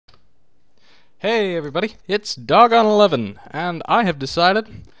Hey everybody, it's Doggone11, and I have decided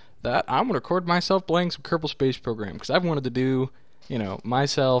that I'm going to record myself playing some Kerbal Space Program, because I've wanted to do,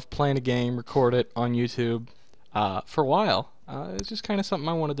 myself playing a game, record it on YouTube, for a while. It's just kind of something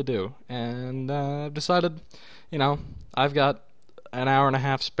I wanted to do, and I've decided, I've got an hour and a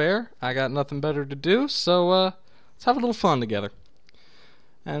half spare, I got nothing better to do, so let's have a little fun together.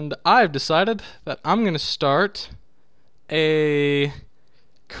 And I've decided that I'm going to start a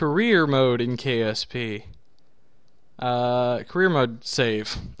career mode in KSP. Career mode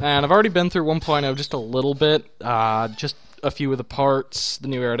save. And I've already been through 1.0 just a little bit, just a few of the parts, the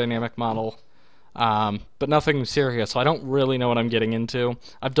new aerodynamic model, but nothing serious, so I don't really know what I'm getting into.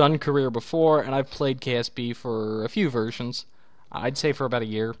 I've done career before, and I've played KSP for a few versions. I'd say for about a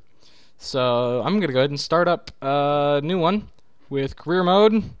year. So I'm going to go ahead and start up a new one with career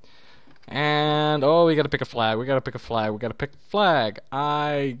mode. And we gotta pick a flag. We gotta pick a flag.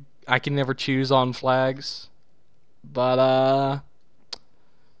 I can never choose on flags, but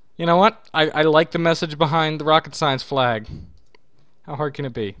you know what? I like the message behind the rocket science flag. How hard can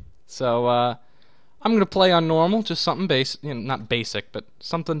it be? So I'm gonna play on normal, just something basic, not basic, but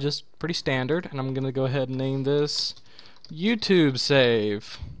something just pretty standard. And I'm gonna go ahead and name this YouTube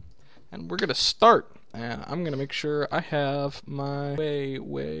save, and we're gonna start. And I'm going to make sure I have my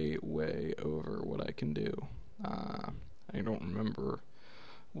way over what I can do. I don't remember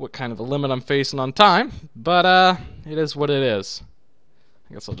what kind of the limit I'm facing on time, but it is what it is.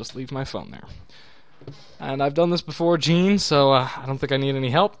 I guess I'll just leave my phone there. And I've done this before, Gene, so I don't think I need any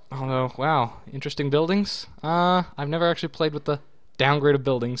help. Although, wow, interesting buildings. I've never actually played with the downgraded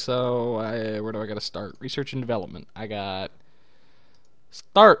buildings, so where do I got to start? Research and development. I got...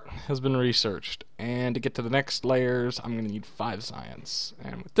 Start has been researched, and to get to the next layers, I'm going to need 5 science.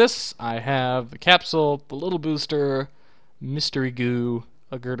 And with this, I have the capsule, the little booster, mystery goo,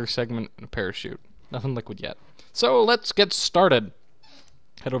 a girder segment, and a parachute. Nothing liquid yet. So let's get started.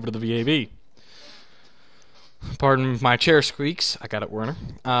 Head over to the VAB. Pardon my chair squeaks. I got it, Werner.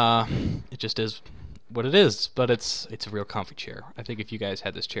 It just is what it is, but it's a real comfy chair. I think if you guys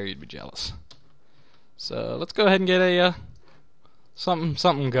had this chair, you'd be jealous. So let's go ahead and get a...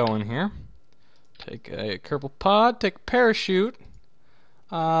 something going here. Take a Kerbal pod, take a parachute,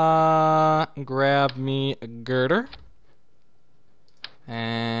 grab me a girder,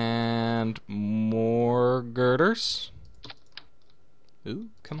 and more girders. Ooh,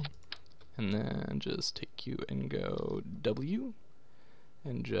 come on. And then just take you and go W,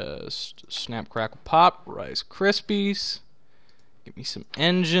 and just snap, crackle, pop, Rice Krispies. Give me some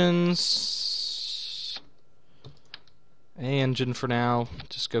engines. A engine for now.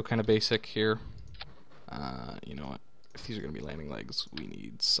 Just go kind of basic here. You know what? If these are going to be landing legs, we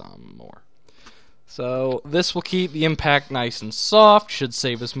need some more. So this will keep the impact nice and soft. Should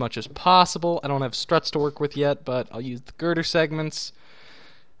save as much as possible. I don't have struts to work with yet, but I'll use the girder segments.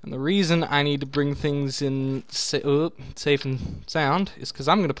 And the reason I need to bring things in safe and sound is because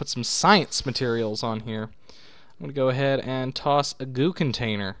I'm going to put some science materials on here. I'm going to go ahead and toss a goo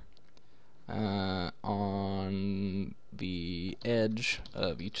container on the edge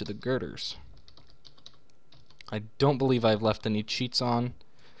of each of the girders. I don't believe I've left any cheats on.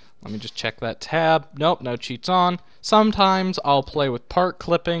 Let me just check that tab. Nope, no cheats on. Sometimes I'll play with part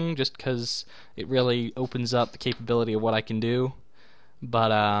clipping just because it really opens up the capability of what I can do.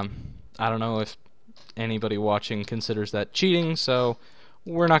 But I don't know if anybody watching considers that cheating, so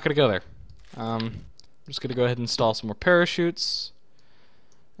we're not going to go there. I'm just going to go ahead and install some more parachutes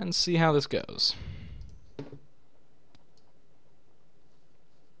and see how this goes.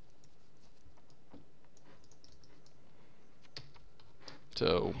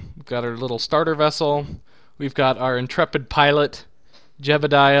 So we've got our little starter vessel. We've got our intrepid pilot,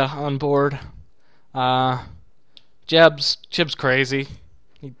 Jebediah, on board. Jeb's crazy.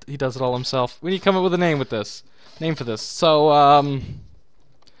 He does it all himself. We need to come up with a name for this. So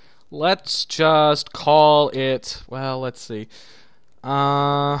let's just call it. Well, let's see.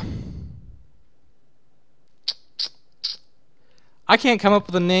 I can't come up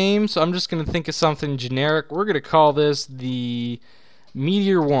with a name, so I'm just going to think of something generic. We're going to call this the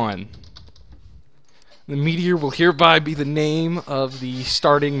Meteor 1. The Meteor will hereby be the name of the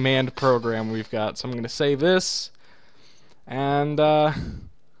starting manned program we've got. So I'm going to save this, and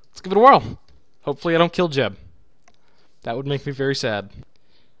let's give it a whirl. Hopefully I don't kill Jeb. That would make me very sad.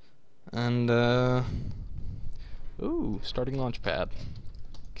 And, ooh, starting launch pad.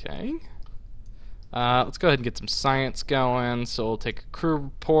 Okay. Let's go ahead and get some science going. So we'll take a crew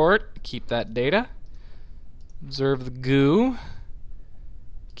report, keep that data. Observe the goo.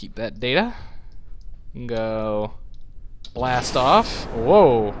 Keep that data. Go blast off.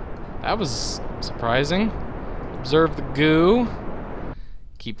 Whoa. That was surprising. Observe the goo.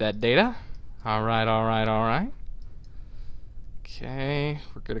 Keep that data. Alright, alright, alright. Okay,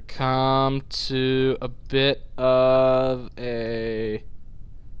 we're gonna come to a bit of a...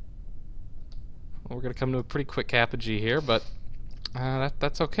 Well, we're gonna come to a pretty quick apogee here, but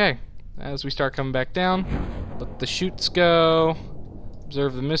that's okay. As we start coming back down, let the chutes go.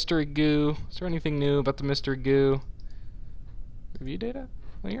 Observe the mystery goo. Is there anything new about the mystery goo? Review data?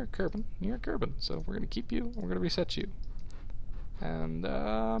 Well, you're a Kerbin. You're a Kerbin, so we're gonna keep you. We're gonna reset you. And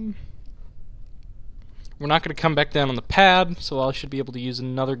we're not gonna come back down on the pad, so I should be able to use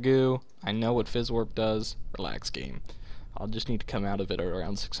another goo. I know what Fizz Warp does. Relax, game. I'll just need to come out of it at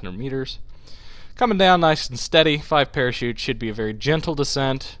around 600 meters. Coming down nice and steady. 5 parachutes should be a very gentle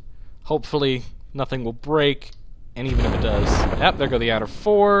descent. Hopefully nothing will break, and even if it does, yep, there go the outer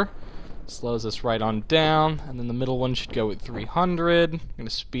 4. Slows us right on down, and then the middle one should go at 300. I'm going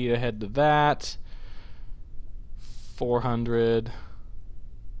to speed ahead to that. 400.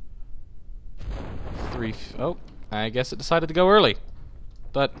 Oh, I guess it decided to go early.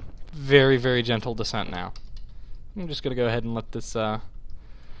 But very, very gentle descent now. I'm just going to go ahead and let this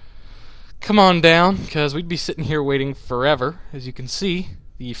come on down, because we'd be sitting here waiting forever. As you can see,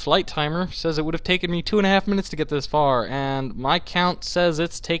 the flight timer says it would have taken me 2.5 minutes to get this far, and my count says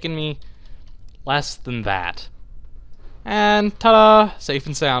it's taken me less than that. And ta-da! Safe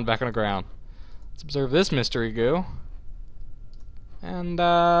and sound back on the ground. Let's observe this mystery goo. And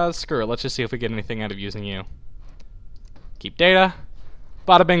screw it, let's just see if we get anything out of using you. Keep data.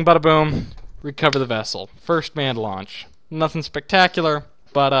 Bada bing, bada boom. Recover the vessel. First manned launch. Nothing spectacular,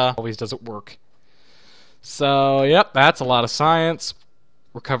 but always doesn't work. So, yep, that's a lot of science.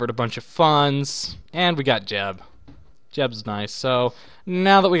 Recovered a bunch of funds, and we got Jeb. Jeb's nice. So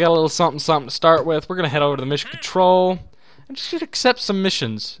now that we got a little something something to start with, we're gonna head over to the mission control and just accept some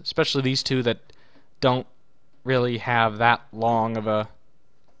missions, especially these two that don't really have that long of a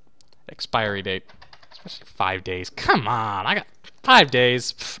expiry date. Especially 5 days. Come on, I got 5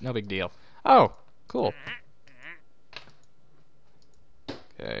 days. Pfft, no big deal. Oh, cool.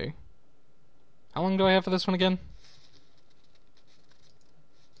 Okay. How long do I have for this one again?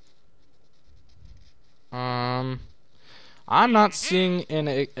 I'm not seeing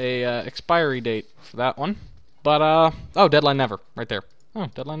an expiry date for that one. But, oh, deadline never. Right there. Oh,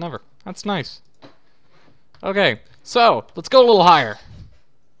 deadline never. That's nice. Okay, so, let's go a little higher.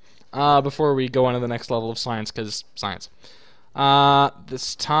 Before we go on to the next level of science, because science.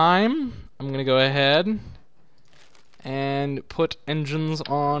 This time, I'm going to go ahead and put engines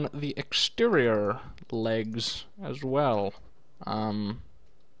on the exterior legs as well.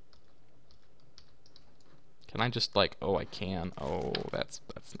 Can I just like, oh, I can. Oh, that's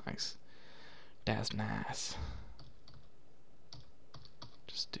nice. That's nice.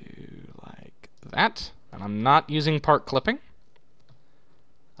 Just do like that. And I'm not using part clipping.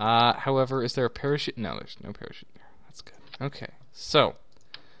 However, is there a parachute? No, there's no parachute there. That's good. Okay, so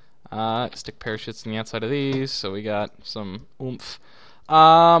stick parachutes on the outside of these, so we got some oomph.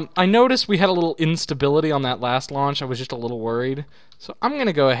 I noticed we had a little instability on that last launch. I was just a little worried. So I'm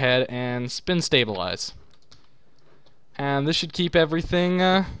gonna go ahead and spin stabilize. And this should keep everything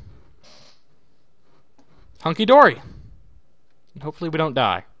hunky-dory. And hopefully we don't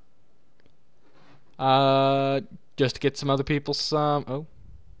die. Just to get some other people some... Oh,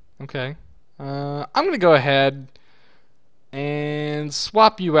 okay. I'm going to go ahead and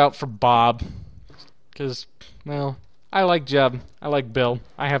swap you out for Bob. Because, well, I like Jeb. I like Bill.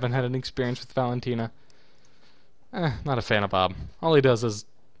 I haven't had any experience with Valentina. Not a fan of Bob. All he does is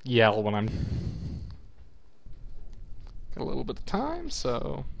yell when I'm... Got a little bit of time,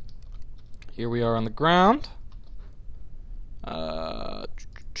 so here we are on the ground.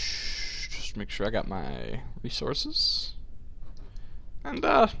 Just make sure I got my resources. And,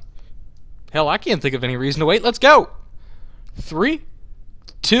 hell, I can't think of any reason to wait. Let's go! 3,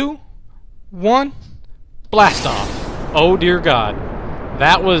 2, 1, blast off. Oh, dear God.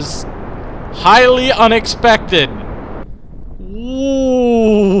 That was highly unexpected.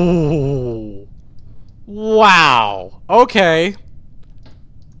 Ooh. Wow. Okay.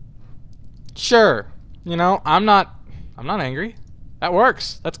 Sure. You know, I'm not angry. That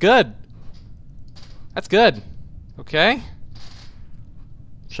works. That's good. That's good. Okay.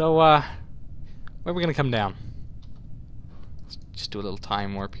 So, where are we gonna come down? Let's just do a little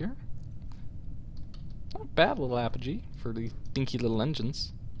time warp here. Not a bad little apogee for the dinky little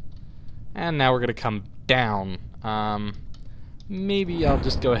engines. And now we're gonna come down. Maybe I'll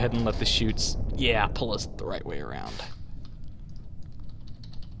just go ahead and let the chutes, yeah, pull us the right way around.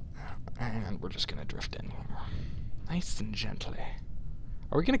 And we're just gonna drift in here. Nice and gently.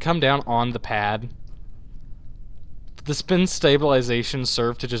 Are we going to come down on the pad? Did the spin stabilization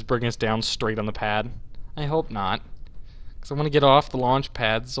serve to just bring us down straight on the pad? I hope not. Because I want to get off the launch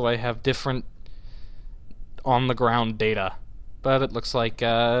pad so I have different on-the-ground data. But it looks like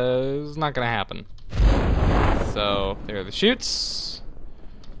it's not going to happen. So, there are the chutes.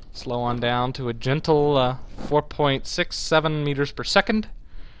 Slow on down to a gentle 4.67 meters per second.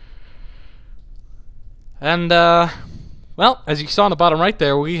 And, well, as you saw on the bottom right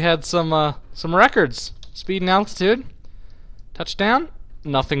there, we had some records. Speed and altitude. Touchdown.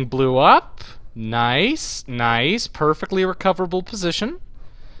 Nothing blew up. Nice, nice, perfectly recoverable position.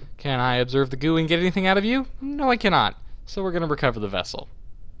 Can I observe the goo and get anything out of you? No, I cannot. So we're going to recover the vessel.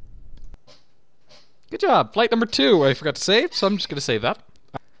 Good job. Flight number 2. I forgot to save, so I'm just going to save that.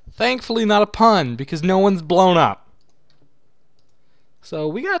 Thankfully not a pun, because no one's blown up. So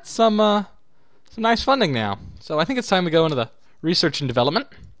we got some nice funding now. So I think it's time to go into the research and development.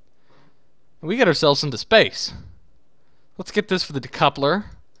 We get ourselves into space. Let's get this for the decoupler,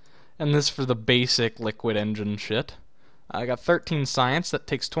 and this for the basic liquid engine shit. I got 13 science. That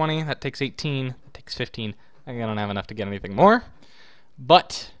takes 20. That takes 18. That takes 15. I don't have enough to get anything more.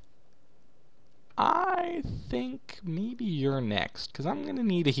 But I think maybe you're next, because I'm going to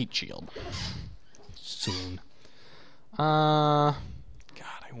need a heat shield soon. God,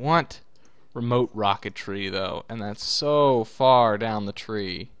 I want remote rocketry, though, and that's so far down the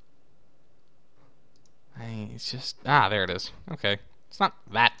tree. It's just... there it is. Okay. It's not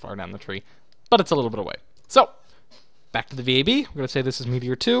that far down the tree, but it's a little bit away. So, back to the VAB. We're going to say this is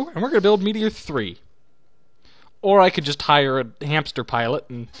Meteor 2, and we're going to build Meteor 3. Or I could just hire a hamster pilot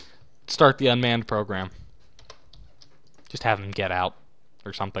and start the unmanned program. Just have him get out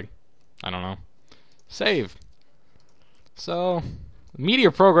or something. I don't know. Save. So,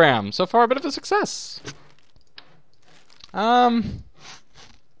 Meteor program. So far, a bit of a success.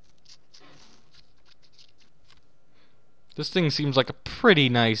 This thing seems like a pretty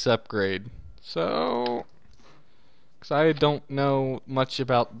nice upgrade. So, because I don't know much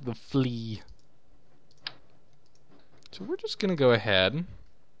about the flea. So we're just going to go ahead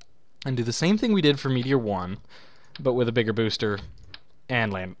and do the same thing we did for Meteor 1, but with a bigger booster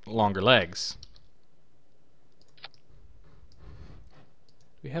and longer legs.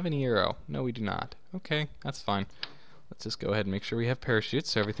 Do we have any aero? No, we do not. Okay, that's fine. Let's just go ahead and make sure we have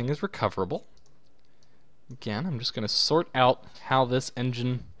parachutes so everything is recoverable. Again, I'm just going to sort out how this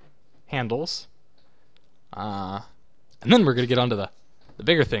engine handles. And then we're going to get onto the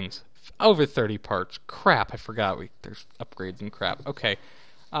bigger things. Over 30 parts. Crap, I forgot. There's upgrades and crap. Okay.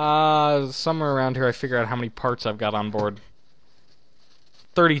 Somewhere around here I figure out how many parts I've got on board.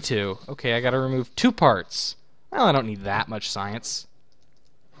 32. Okay, I got to remove 2 parts. Well, I don't need that much science.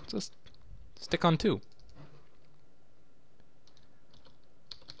 Just stick on 2.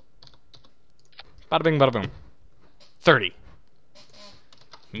 Bada bing, bada boom. 30.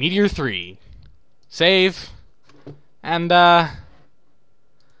 Meteor 3. Save. And,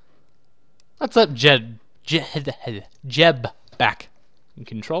 let's let Jeb back in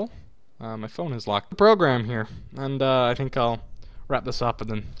control. My phone is locked. Program here. And, I think I'll wrap this up and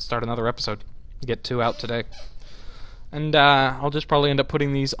then start another episode. Get 2 out today. And, I'll just probably end up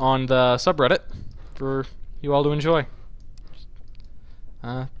putting these on the subreddit for you all to enjoy.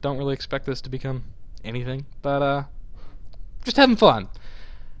 Don't really expect this to become anything, but just having fun.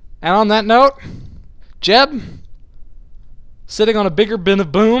 And on that note, Jeb, sitting on a bigger bin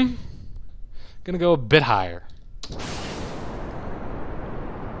of boom, gonna go a bit higher.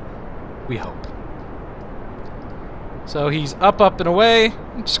 We hope. So he's up, and away.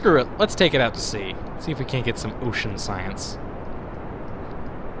 Screw it. Let's take it out to sea. See if we can't get some ocean science.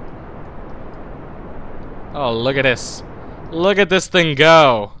 Oh, look at this. Look at this thing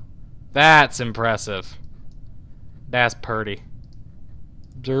go. That's impressive. That's purty.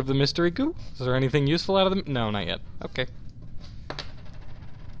 Observe the mystery goo. Is there anything useful out of them? No, not yet. Okay.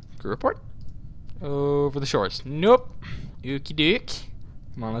 Crew report. Over the shores. Nope. Okie doke.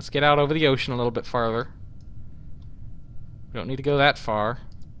 Come on, let's get out over the ocean a little bit farther. We don't need to go that far.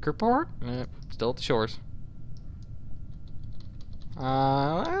 Crew report. Still at the shores.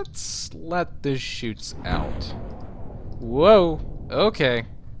 Let's let the chutes out. Whoa. Okay.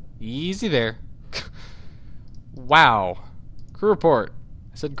 Easy there. Wow. Crew report.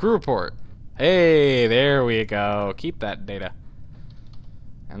 I said crew report. Hey, there we go. Keep that data.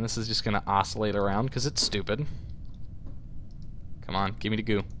 And this is just going to oscillate around because it's stupid. Come on, give me the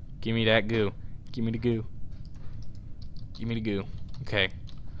goo. Give me that goo. Give me the goo. Give me the goo. Okay.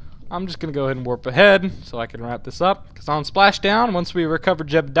 I'm just going to go ahead and warp ahead so I can wrap this up. Because on splashdown, once we recover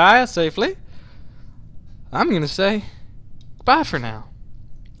Jebediah safely, I'm going to say bye for now.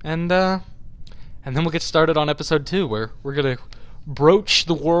 And then we'll get started on episode 2, where we're gonna broach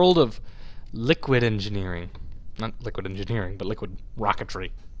the world of liquid engineering. Not liquid engineering, but liquid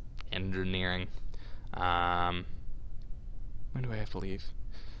rocketry engineering. When do I have to leave?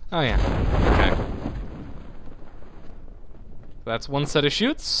 Oh yeah. Okay. That's one set of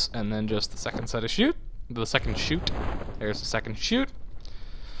chutes, and then just the second set of chute. The second chute. There's the second chute.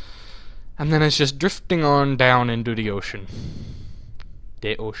 And then it's just drifting on down into the ocean.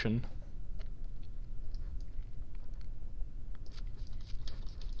 The ocean.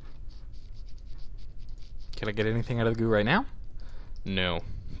 Can I get anything out of the goo right now? No.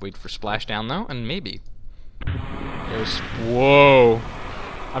 Wait for splashdown though, and maybe. There's... Whoa!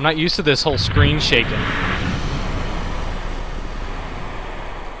 I'm not used to this whole screen shaking.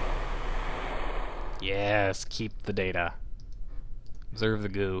 Yes, keep the data. Observe the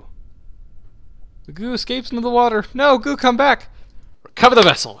goo. The goo escapes into the water. No, goo, come back! Recover the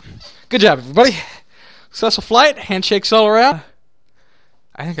vessel. Good job, everybody. Successful flight. Handshakes all around.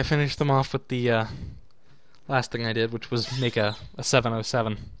 I think I finished them off with the last thing I did, which was make a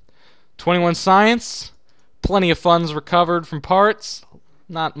 707. 21 science. Plenty of funds recovered from parts.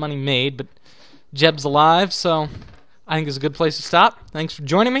 Not money made, but Jeb's alive, so I think it's a good place to stop. Thanks for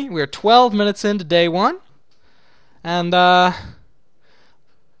joining me. We are 12 minutes into day 1. And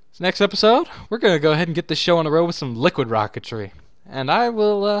next episode, we're going to go ahead and get this show on the road with some liquid rocketry. And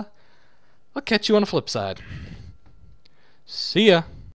I'll catch you on the flip side. See ya.